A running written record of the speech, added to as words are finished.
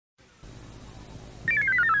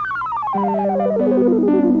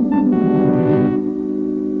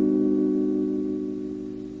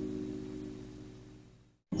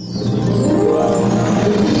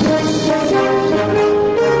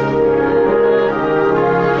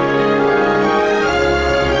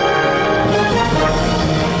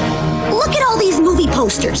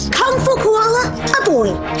Posters. Kung Fu Koala, a boy.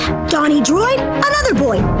 Donnie Droid, another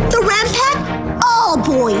boy. The Ram Pack, all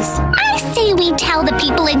boys. I say we tell the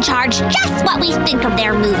people in charge just what we think of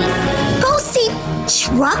their movies. Go see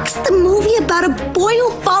Trucks, the movie about a boy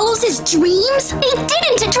who follows his dreams? They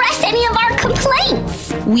didn't address any of our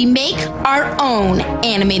complaints. We make our own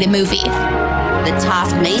animated movie. The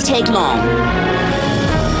task may take long,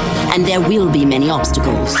 and there will be many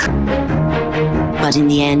obstacles. But in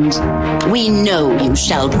the end, we know you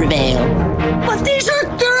shall prevail. But these are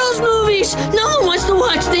girls' movies! No one wants to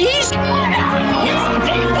watch these!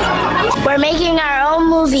 We're making our own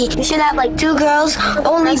movie. We should have like two girls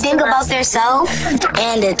only think about themselves.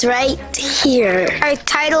 And it's right here. Our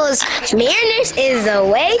title is Mariners is the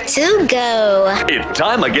Way to Go. It's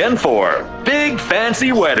time again for Big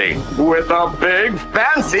Fancy Wedding. With a big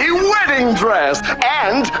fancy wedding dress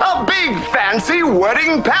and a big fancy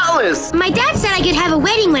wedding palace. My dad said I could have a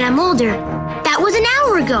wedding when I'm older. That was an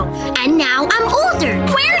hour ago. And now I'm older.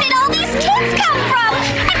 Where did all these kids come from?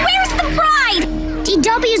 And where's the bride?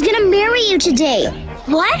 D-Dopey is gonna marry you today.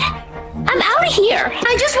 What? I'm out of here.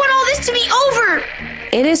 I just want all this to be over.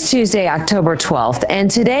 It is Tuesday, October 12th,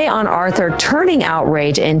 and today on Arthur, turning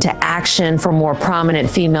outrage into action for more prominent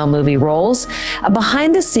female movie roles, a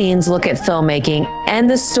behind-the-scenes look at filmmaking, and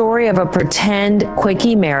the story of a pretend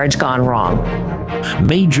quickie marriage gone wrong.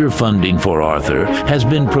 Major funding for Arthur has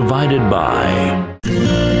been provided by...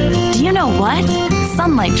 Do you know what?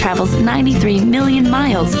 Sunlight travels 93 million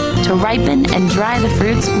miles to ripen and dry the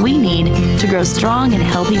fruits we need to grow strong and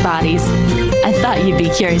healthy bodies. I thought you'd be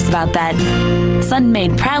curious about that.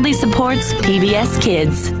 Sunmade proudly supports PBS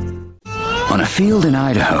Kids. On a field in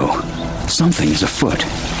Idaho, something is afoot.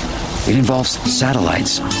 It involves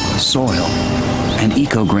satellites, soil, and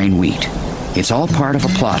eco-grain wheat. It's all part of a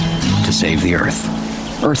plot to save the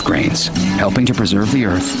Earth. Earth Grains, helping to preserve the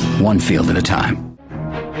Earth one field at a time.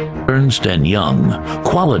 Ernst & Young,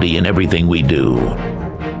 quality in everything we do.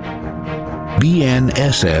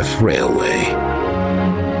 BNSF Railway.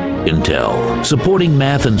 Intel, supporting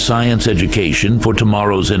math and science education for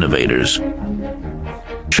tomorrow's innovators.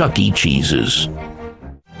 Chuck E. Cheese's.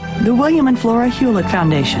 The William and Flora Hewlett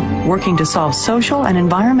Foundation, working to solve social and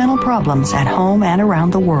environmental problems at home and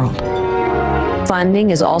around the world. Funding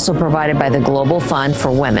is also provided by the Global Fund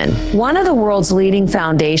for Women, one of the world's leading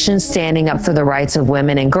foundations standing up for the rights of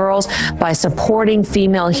women and girls by supporting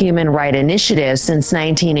female human rights initiatives since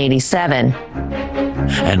 1987.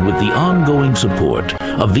 And with the ongoing support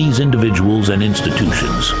of these individuals and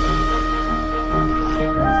institutions,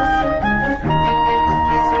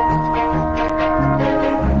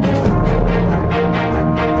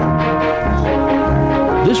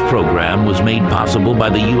 this program was made possible by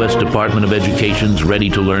the U.S. Department of Education's Ready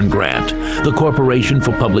to Learn grant, the Corporation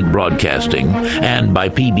for Public Broadcasting, and by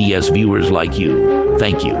PBS viewers like you.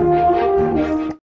 Thank you.